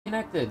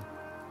reconnected.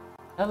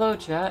 Hello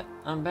chat,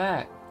 I'm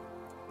back.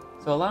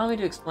 So allow me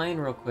to explain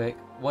real quick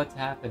what's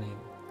happening.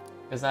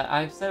 Because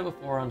I've said it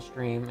before on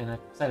stream, and I've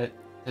said it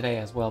today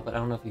as well, but I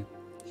don't know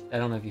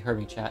if you heard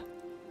me, chat.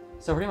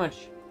 So pretty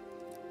much,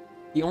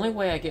 the only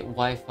way I get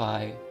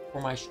Wi-Fi for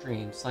my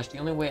stream, / the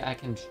only way I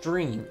can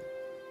stream,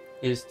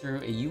 is through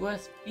a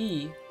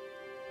USB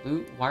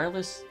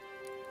wireless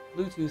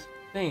Bluetooth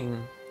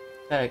thing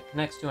that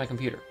connects to my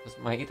computer. Because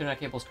my Ethernet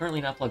cable is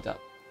currently not plugged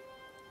up.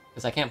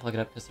 Because I can't plug it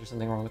up because there's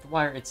something wrong with the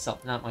wire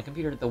itself, not my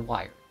computer, the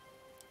wire.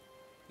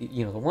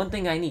 You know, the one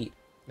thing I need,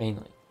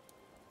 mainly.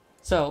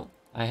 So,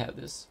 I have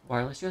this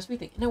wireless USB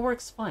thing, and it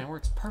works fine, it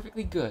works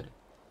perfectly good.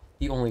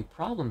 The only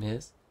problem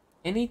is,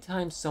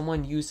 anytime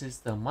someone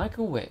uses the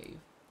microwave,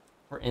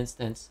 for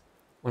instance,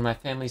 when my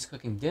family's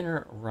cooking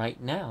dinner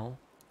right now,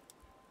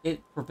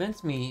 it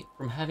prevents me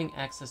from having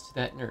access to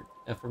that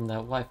from that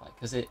Wi-Fi,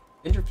 because it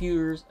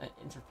interferes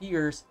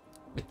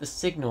with the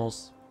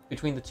signals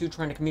between the two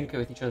trying to communicate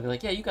with each other. They're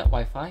like, yeah, you got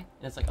Wi-Fi, and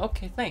it's like,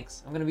 okay,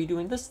 thanks, I'm going to be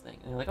doing this thing.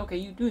 And they're like, okay,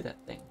 you do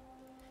that thing.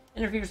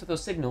 Interferes with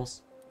those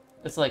signals.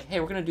 It's like, hey,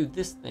 we're going to do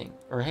this thing,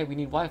 or hey, we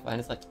need Wi-Fi, and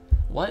it's like,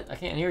 what? I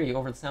can't hear you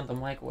over the sound of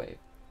the microwave,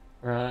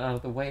 or out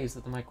of the waves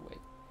of the microwave.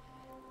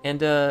 And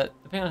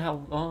depending on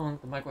how long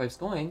the microwave's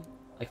going,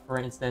 like for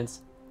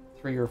instance,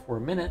 3 or 4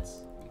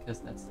 minutes,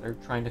 because they're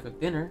trying to cook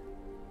dinner.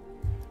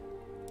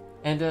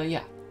 And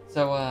yeah,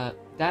 so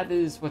that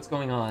is what's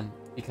going on,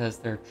 because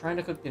they're trying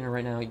to cook dinner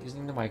right now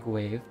using the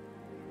microwave,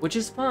 which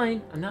is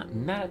fine. I'm not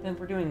mad at them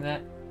for doing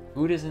that.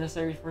 Food is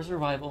necessary for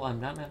survival. I'm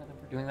not mad at them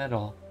for doing that at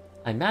all.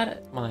 I'm mad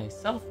at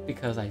myself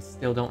because I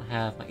still don't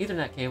have my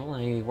Ethernet cable,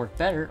 and I need to work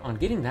better on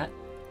getting that,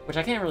 which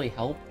I can't really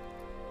help.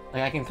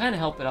 Like, I can kind of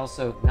help, but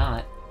also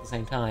not at the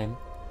same time.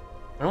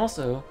 But I'm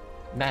also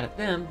mad at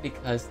them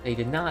because they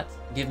did not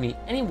give me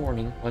any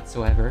warning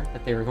whatsoever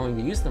that they were going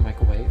to use the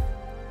microwave.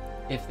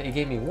 If they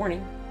gave me a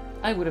warning,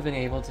 I would have been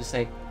able to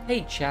say,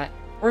 hey chat,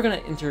 we're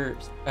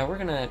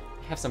gonna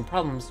have some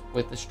problems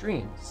with the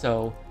stream,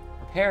 so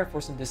prepare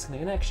for some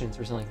disconnections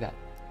or something like that.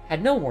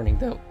 Had no warning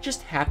though,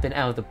 just happened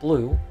out of the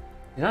blue.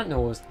 Did not know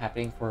what was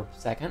happening for a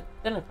second.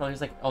 Then I probably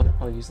was like, oh, they're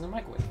probably using the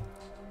microwave.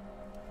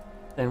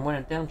 Then went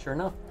it down, sure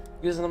enough,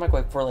 using the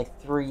microwave for like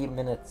 3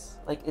 minutes.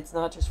 Like, it's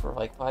not just for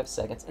like 5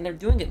 seconds, and they're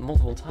doing it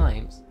multiple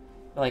times.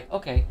 They're like,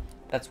 okay,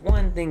 that's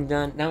one thing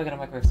done, now we gotta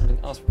microwave something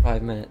else for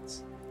 5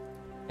 minutes.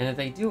 And if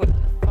they do it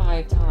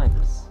 5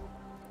 times,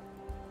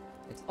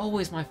 it's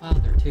always my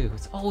father too.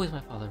 It's always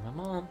my father. My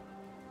mom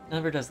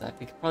never does that,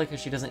 probably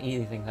because she doesn't eat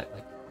anything that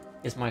like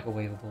is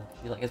microwavable.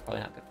 She's like, it's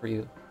probably not good for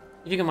you.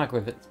 If you can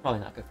microwave it, it's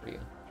probably not good for you.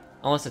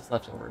 Unless it's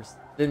leftovers.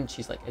 Then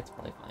she's like, it's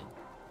probably fine.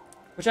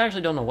 Which I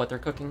actually don't know what they're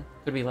cooking.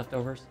 Could be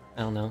leftovers.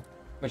 I don't know.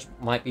 Which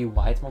might be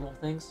why it's multiple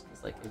things.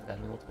 It's like, it's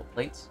having multiple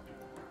plates.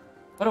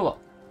 But oh well.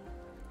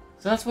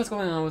 So that's what's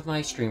going on with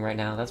my stream right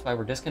now. That's why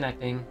we're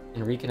disconnecting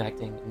and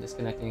reconnecting and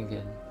disconnecting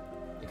again.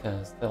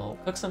 Because they'll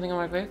cook something on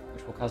my microwave,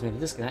 which will cause me to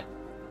disconnect.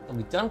 They'll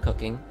be done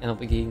cooking, and I'll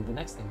be getting the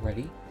next thing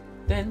ready.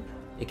 Then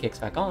it kicks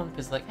back on,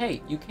 because like,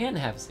 hey, you can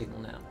have a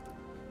signal now.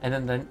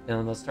 And then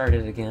they'll start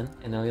it again,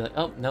 and they'll be like,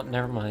 oh, nope,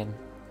 never mind.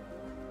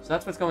 So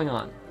that's what's going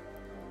on.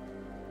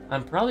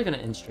 I'm probably going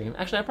to end stream.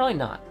 Actually, I'm probably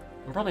not.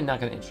 I'm probably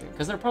not going to end stream,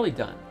 because they're probably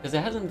done. Because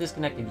it hasn't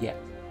disconnected yet.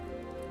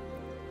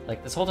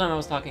 Like, this whole time I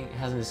was talking, it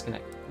hasn't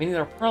disconnected. Meaning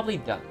they're probably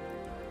done.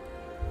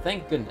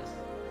 Thank goodness.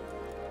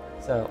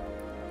 So,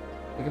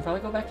 we can probably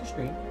go back to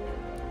stream.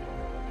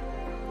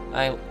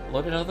 I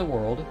loaded out of the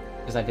world,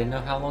 because I didn't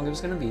know how long it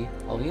was going to be.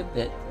 Probably a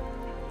bit.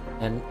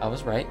 And I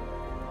was right.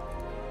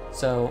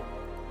 So,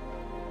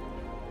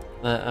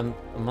 I'm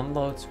on the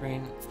load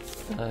screen.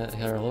 I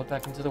gotta load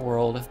back into the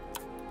world.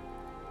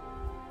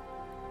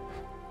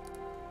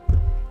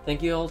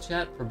 Thank you all,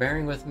 chat, for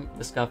bearing with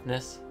the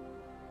scuffness.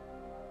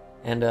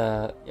 And,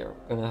 yeah,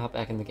 we're gonna hop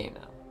back in the game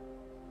now.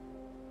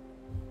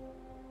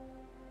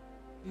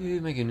 Oh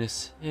my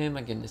goodness. Oh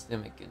my goodness. Oh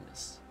my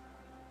goodness.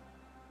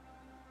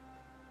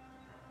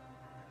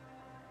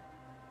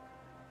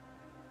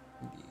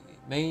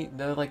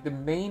 The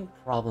main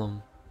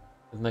problem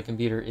with my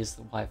computer is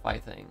the Wi-Fi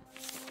thing.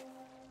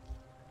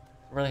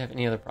 I don't really have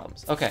any other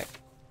problems. Okay.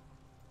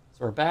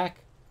 So we're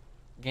back.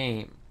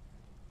 Game.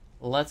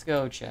 Let's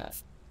go,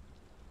 chat.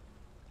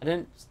 I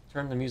didn't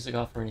turn the music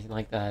off or anything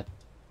like that.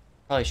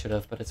 Probably should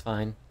have, but it's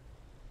fine.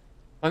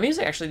 My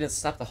music actually didn't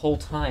stop the whole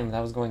time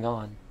that was going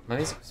on. My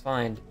music was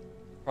fine.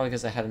 Probably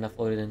because I had enough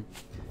loaded in.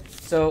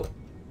 So,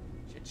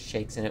 it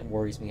shakes and it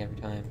worries me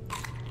every time.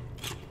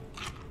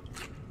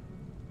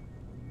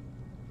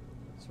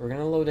 So we're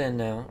gonna load in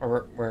now,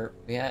 or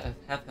we have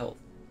half health.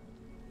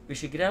 We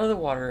should get out of the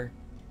water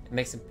and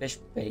make some fish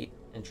bait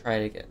and try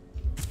it again.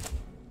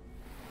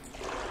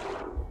 I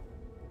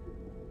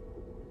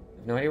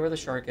have no idea where the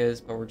shark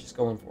is, but we're just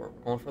going for it.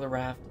 We're going for the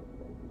raft.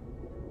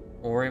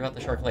 We'll worry about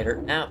the shark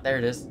later. Now, there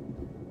it is.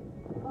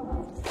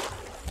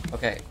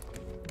 Okay.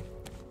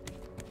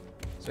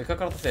 So we cook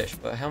all the fish,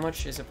 but how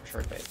much is it for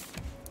shark bait?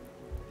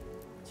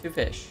 2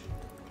 fish.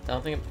 I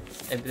don't think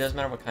it doesn't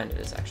matter what kind it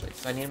is, actually.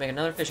 So I need to make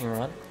another fishing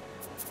rod,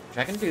 which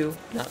I can do.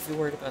 Not too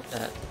worried about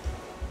that.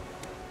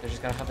 I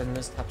just gotta hop in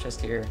this top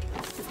chest here,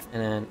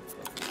 and then...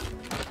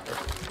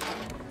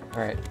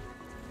 Alright.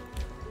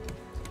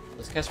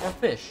 Let's catch more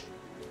fish.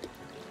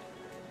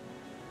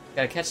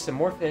 Gotta catch some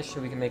more fish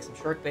so we can make some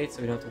shark bait so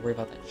we don't have to worry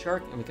about that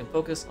shark, and we can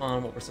focus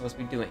on what we're supposed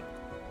to be doing.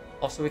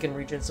 Also, we can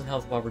regen some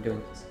health while we're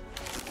doing this.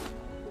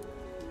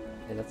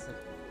 Okay, that's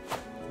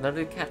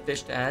another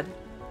catfish to add.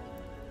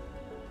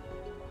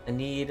 I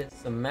need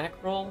some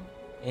mackerel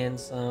and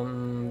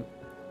some...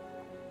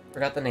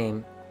 Forgot the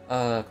name.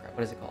 Crap,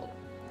 what is it called?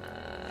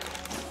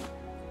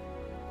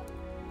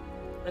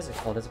 What is it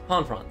called? It's a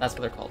pond prawn. That's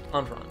what they're called,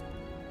 pond prawn.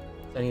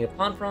 So I need a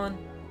pond prawn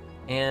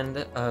and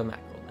a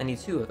mackerel. I need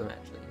 2 of them,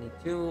 actually. I need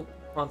 2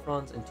 pond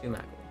prawns and 2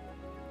 mackerel.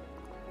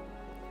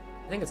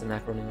 I think it's a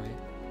mackerel anyway.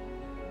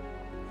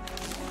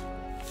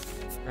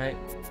 Right?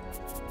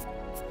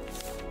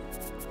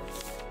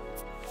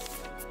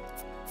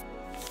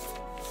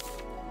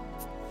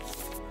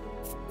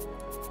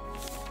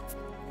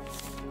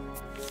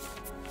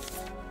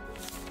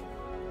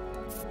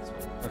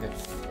 Okay.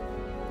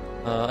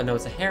 No,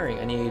 it's a herring.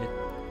 I need...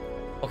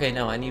 Okay,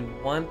 no, I need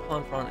 1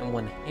 pond prawn and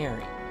 1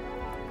 herring.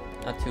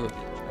 Not 2 of each.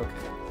 Okay.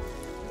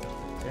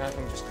 So now I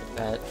can just cook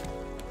that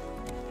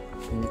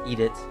and eat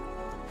it.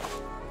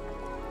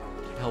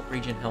 Help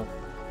regen health.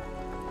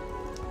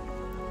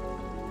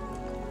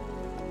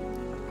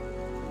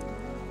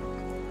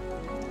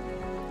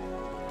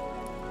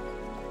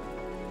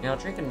 Now I'll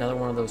drink another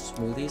one of those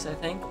smoothies, I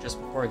think, just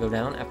before I go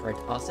down, after I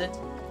toss it.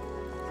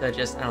 So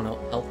just, I don't know,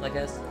 health, I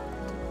guess.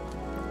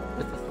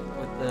 With the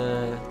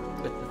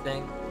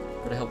thing.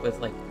 Or to help with,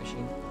 like,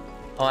 fishing.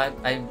 Oh, I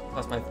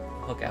tossed my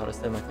hook out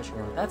instead of my fishing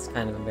rod. That's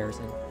kind of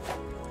embarrassing.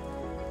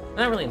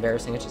 Not really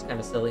embarrassing, it's just kind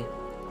of silly.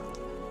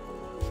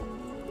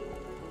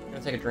 I'm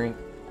gonna take a drink.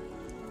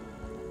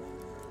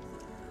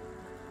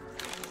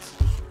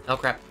 Oh,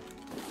 crap.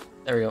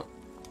 There we go.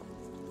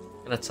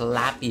 Got a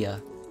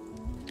tilapia.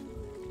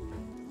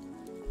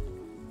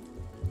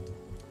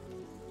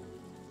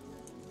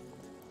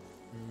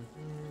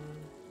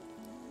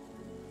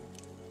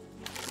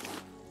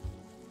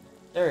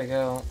 There we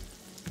go.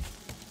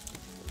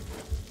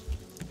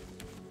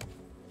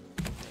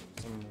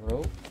 Some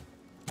rope.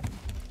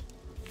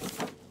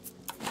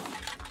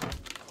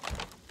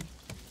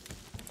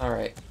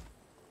 Alright.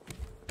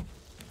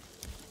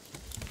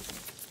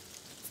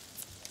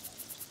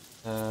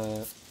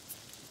 Go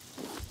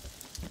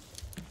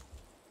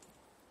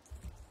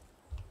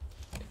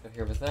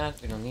here with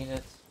that. We don't need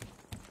it.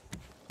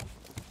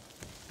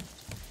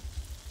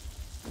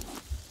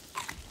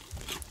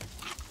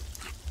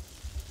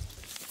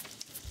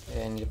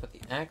 Okay, I need to put the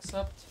axe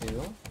up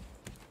too.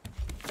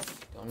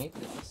 Don't need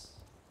this.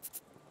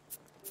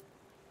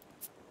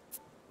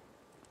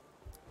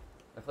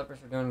 My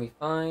flippers are doing me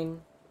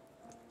fine.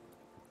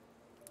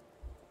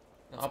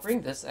 Now, I'll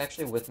bring this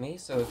actually with me,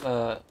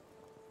 so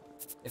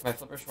if my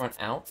flippers run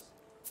out,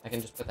 I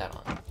can just put that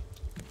on. Alright.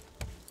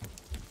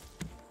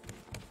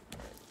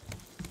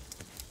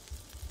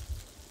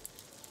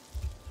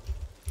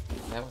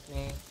 Take that with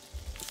me.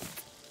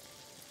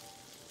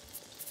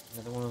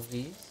 Another one of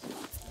these.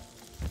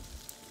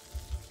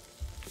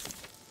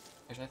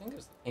 Actually, I think it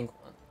was the pink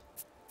one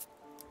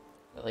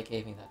that like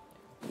gave me that thing.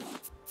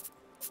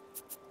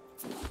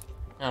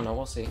 I don't know,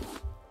 we'll see.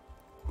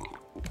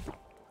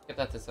 Get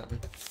that to something.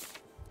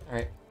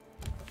 Alright.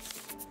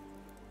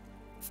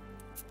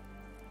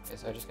 Okay,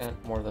 so I just got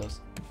more of those.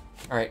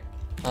 Alright.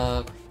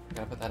 Gotta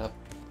put that up.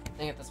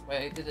 Dang it, that's why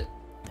I did it.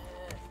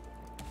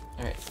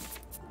 Alright.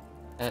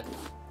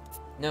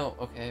 No,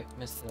 okay, I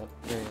messed it up.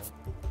 There we go.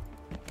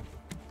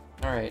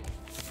 Alright.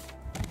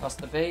 Toss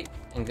the bait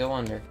and go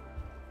under.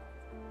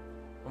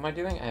 What am I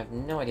doing? I have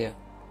no idea.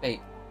 Bait.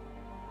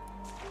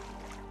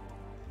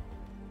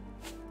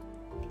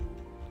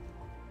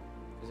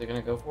 Is it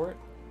gonna go for it?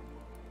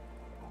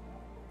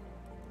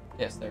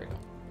 Yes, there we go.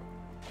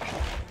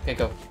 Okay,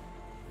 go.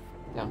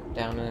 Down,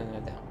 down,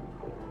 and down.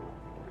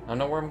 I don't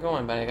know where I'm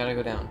going, but I gotta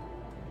go down.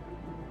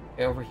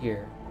 Okay, over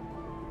here.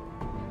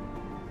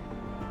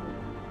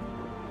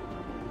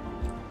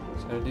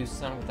 Just gotta do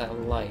something with that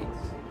light.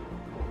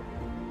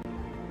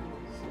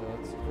 So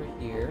it's over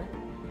here.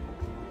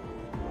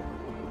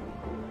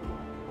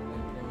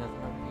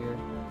 Nothing over here.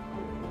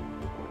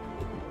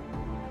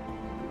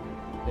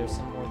 There's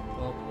some more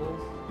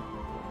bubbles. So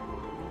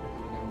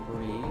I can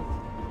breathe.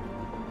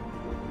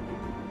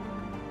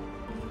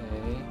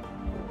 Okay.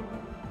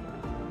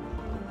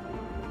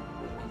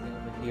 Anything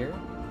over here?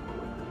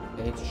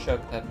 Okay, it's a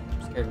shook. That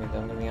scared me, though,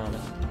 I'm gonna be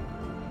honest. I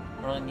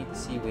don't really need the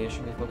seaweed. I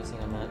should be focusing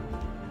on that.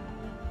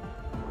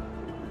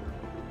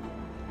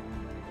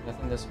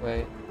 Nothing this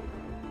way.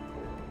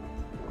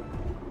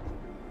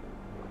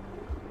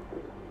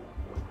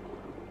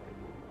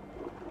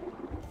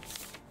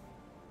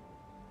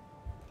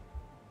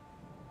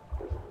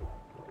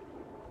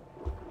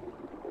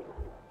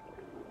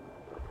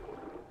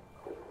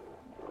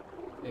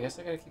 I guess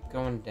I gotta keep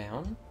going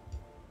down.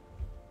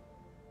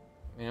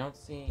 I mean, I don't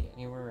see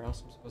anywhere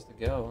else I'm supposed to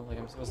go. Like,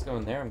 I'm supposed to go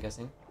in there, I'm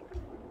guessing.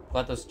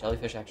 Glad those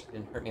jellyfish actually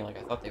didn't hurt me like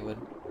I thought they would.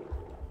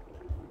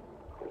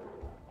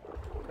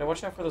 Could But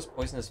watch out for those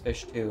poisonous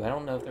fish, too. I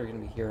don't know if they're going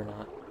to be here or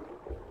not.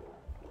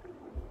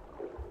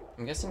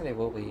 I'm guessing they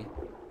will be.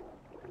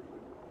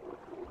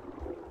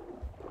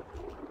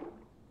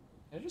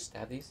 Can I just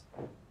stab these?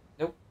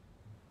 Nope.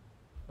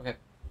 Okay.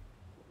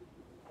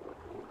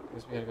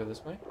 Guess we gotta go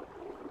this way.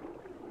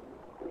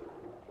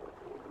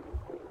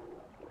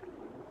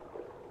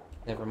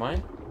 Never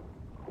mind.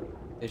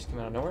 They just came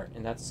out of nowhere,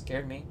 and that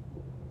scared me.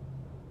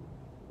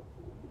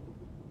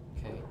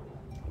 Okay.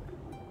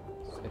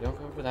 So I don't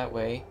go over that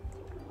way.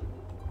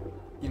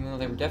 Even though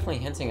they were definitely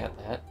hinting at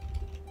that.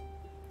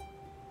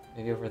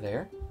 Maybe over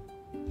there?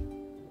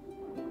 Can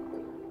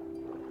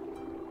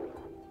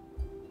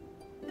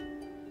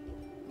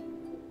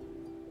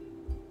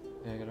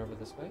I get over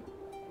this way?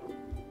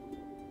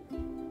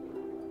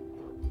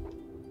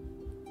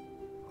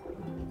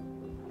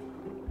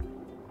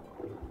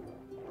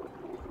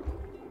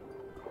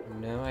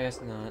 No, I guess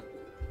not.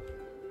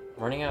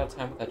 I'm running out of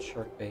time with that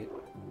shark bait.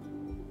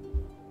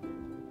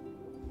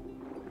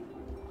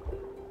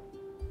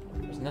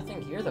 There's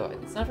nothing here, though.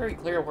 It's not very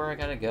clear where I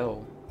gotta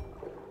go.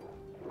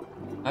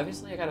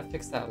 Obviously, I gotta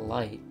fix that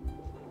light.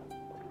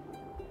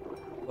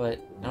 But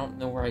I don't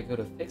know where I go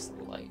to fix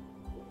the light.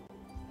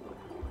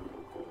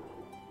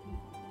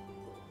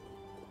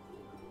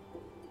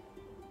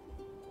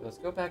 So let's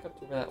go back up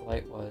to where that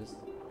light was.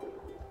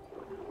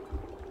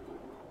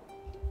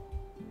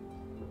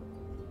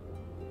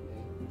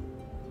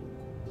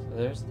 So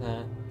there's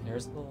that.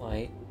 There's the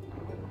light.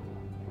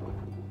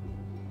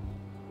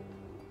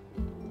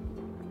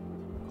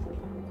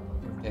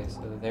 Okay,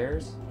 so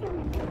there's...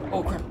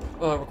 Oh, crap!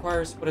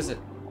 Requires... What is it?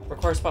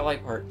 Requires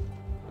spotlight part.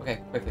 Okay,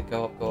 quickly.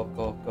 Go up, go up,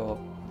 go up, go up.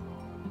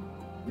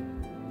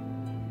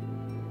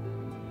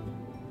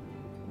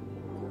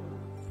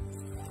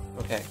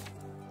 Okay.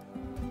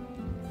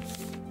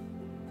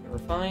 We're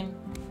fine.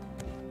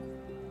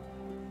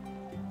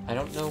 I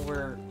don't know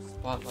where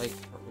spotlight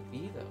part would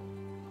be, though.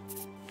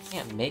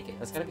 Can't make it.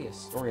 That's gotta be a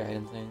story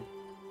item thing.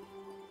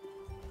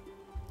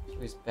 So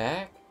he's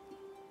back.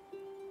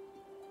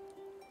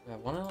 Do I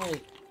wanna,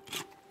 like,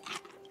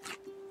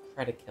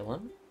 try to kill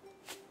him?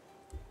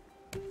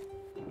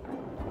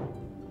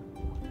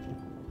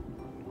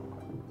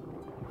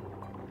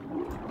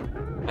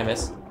 I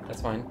missed.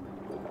 That's fine.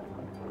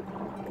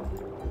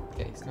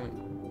 Okay, he's coming.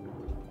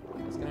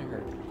 It's gonna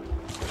hurt.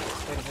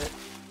 Wait a bit.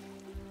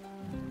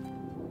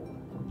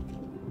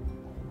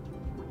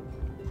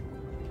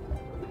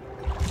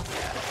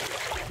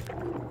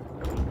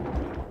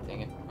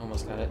 Dang it.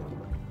 Almost got it.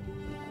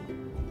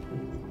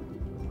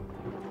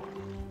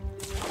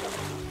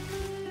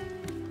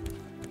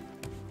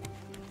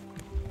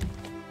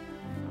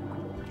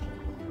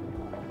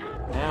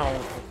 Now,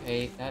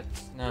 okay,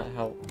 that's not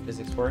how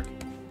physics work.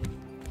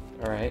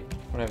 Alright,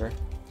 whatever.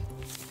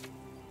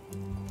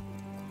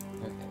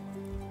 Okay.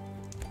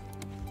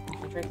 Can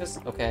I drink this?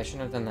 Okay, I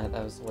shouldn't have done that.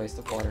 That was a waste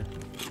of water.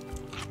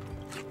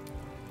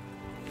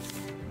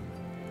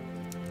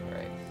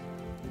 Alright.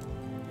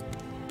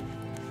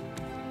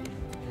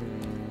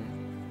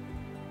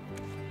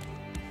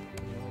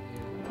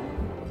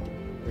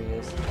 Where he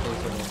is?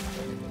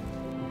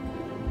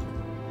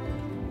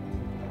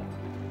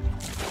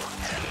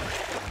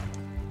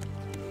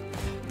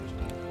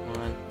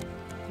 Come on.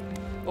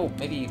 Oh,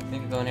 maybe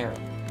go an arrow.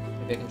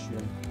 Maybe I can shoot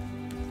him.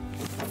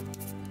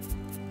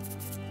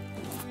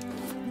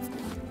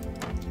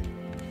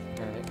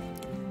 Alright.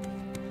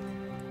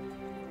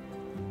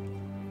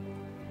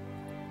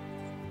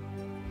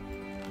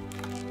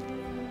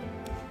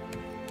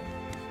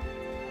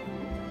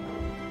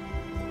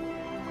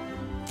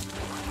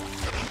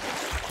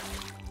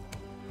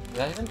 Did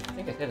that hit him? I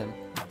think I hit him.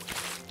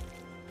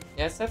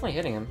 Yeah, it's definitely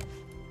hitting him.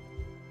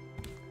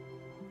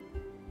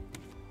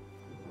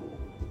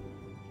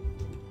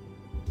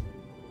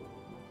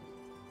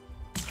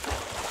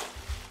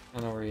 I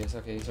don't know where he is.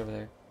 Okay, he's over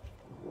there.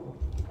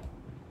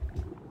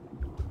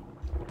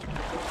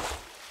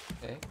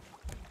 Okay.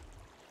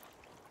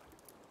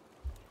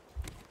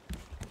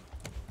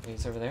 Okay,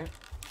 he's over there.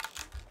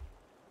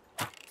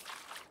 I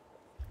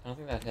don't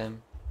think that's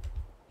him.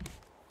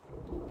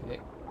 Okay.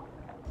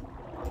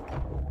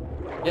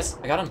 Yes,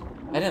 I got him.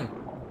 I hit him.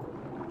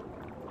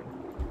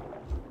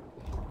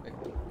 Okay,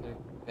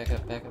 quick. Back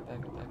up, back up, back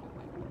up, back up,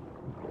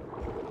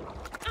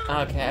 back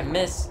up. Okay, I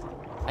missed.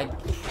 I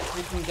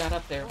freaking got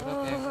up there, but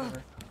okay,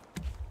 whatever.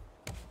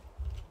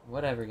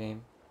 Whatever,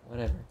 game.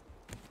 Whatever.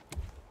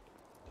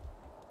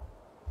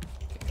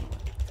 Okay,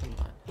 come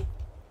on.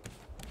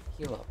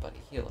 Heal up, buddy.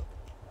 Heal up.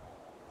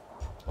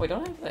 Oh, wait,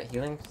 don't I have that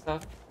healing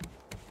stuff?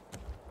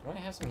 Don't I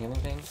have some healing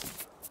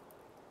things?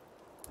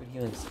 Good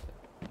healing stuff.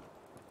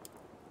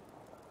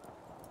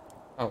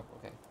 Oh,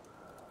 okay.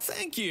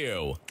 Thank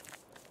you!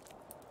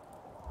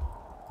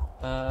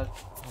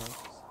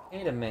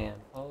 Cicada Man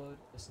followed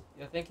this.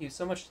 Yeah, thank you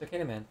so much,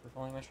 Cicada Man, for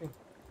following my stream.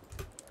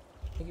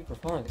 Thank you for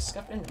following the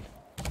scuffed internet.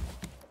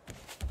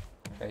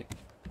 Alright.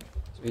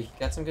 So we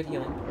got some good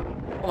healing.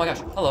 Oh my gosh,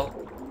 hello!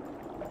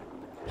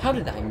 How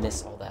did I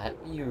miss all that?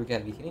 You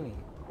gotta be kidding me.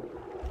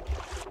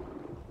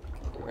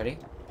 Okay, ready?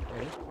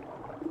 Ready?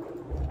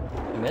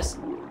 I missed?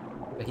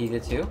 But he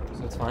did too,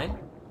 so it's fine.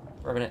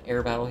 We're having an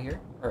air battle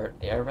here. Or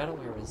air battle?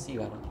 Or a sea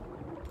battle?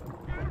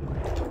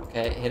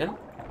 Okay, I hit him.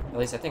 At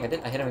least I think I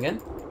did. I hit him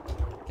again.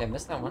 Okay, I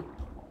missed that one.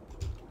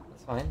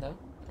 That's fine though.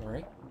 Don't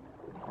worry.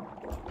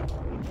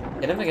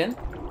 Hit him again.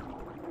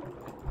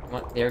 Come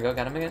on, there we go,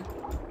 got him again.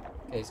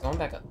 Okay, he's going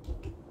back up.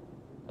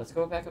 Let's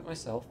go back up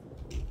myself.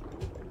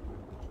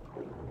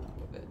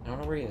 I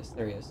don't know where he is.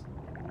 There he is.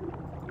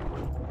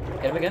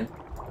 Hit him again.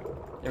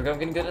 There we go, I'm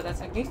getting good at that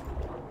technique.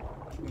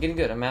 I'm getting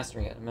good, I'm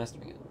mastering it,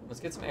 Let's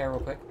get some air real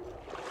quick.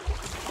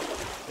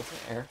 Get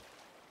some air.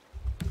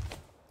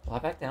 Fly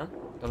back down.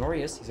 Don't know where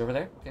he is, he's over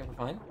there. Okay, we're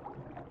fine.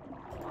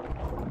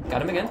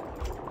 Got him again.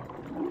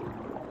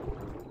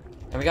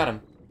 And we got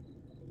him.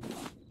 Okay,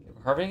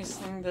 we're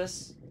harvesting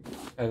this.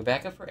 Gotta go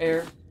back up for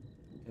air.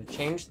 Gonna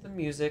change the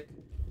music.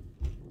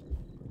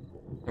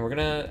 And we're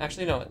gonna...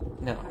 Actually, no.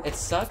 It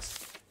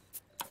sucks.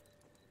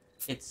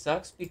 It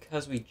sucks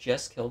because we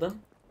just killed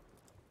him.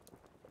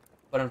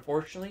 But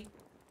unfortunately,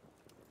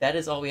 that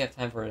is all we have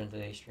time for in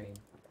today's stream.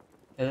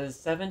 It is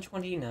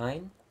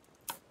 7:29.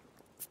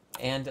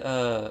 And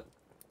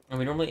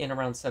we normally end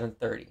around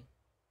 7:30.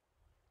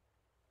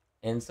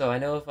 And so I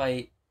know if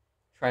I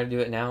try to do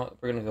it now,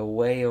 we're gonna go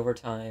way over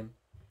time.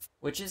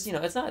 Which is, you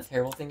know, it's not a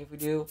terrible thing if we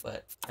do,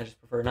 but I just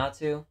prefer not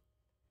to.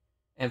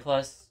 And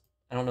plus,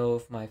 I don't know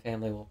if my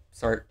family will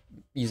start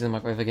using the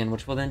microwave again,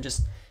 which will then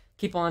just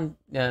keep on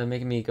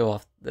making me go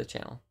off the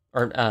channel.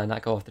 Or,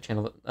 not go off the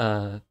channel,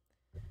 but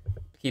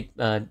keep,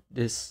 not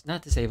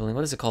disabling,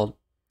 what is it called?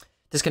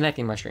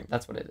 Disconnecting my stream,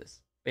 that's what it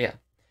is. But yeah.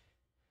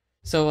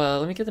 So,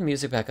 let me get the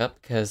music back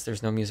up, because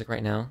there's no music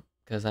right now,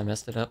 because I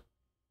messed it up.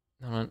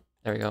 Hold on,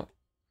 there we go.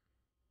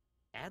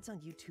 Ads on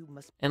YouTube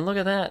must... And look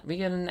at that, we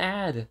get an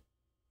ad!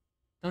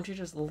 Don't you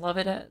just love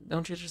it?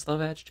 Don't you just love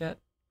ads, chat?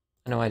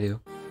 I know I do.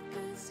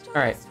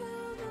 Alright. So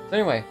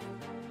anyway.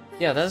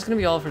 Yeah, that's going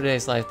to be all for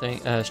today's live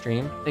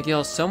stream. Thank you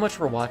all so much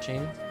for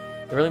watching.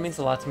 It really means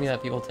a lot to me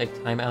that people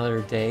take time out of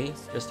their day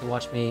just to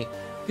watch me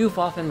goof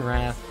off in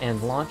RAFT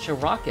and launch a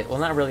rocket. Well,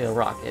 not really a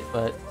rocket,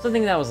 but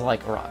something that was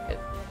like a rocket.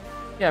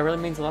 Yeah, it really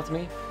means a lot to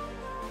me.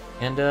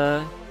 And,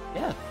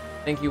 yeah.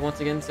 Thank you once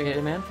again,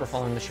 Cicada Man, for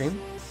following the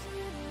stream.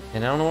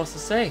 And I don't know what else to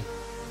say.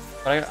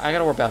 But I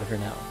gotta warp out of here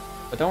now.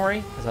 But don't worry,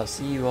 because I'll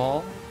see you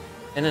all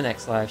in the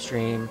next live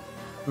stream.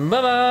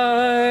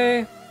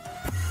 Bye-bye!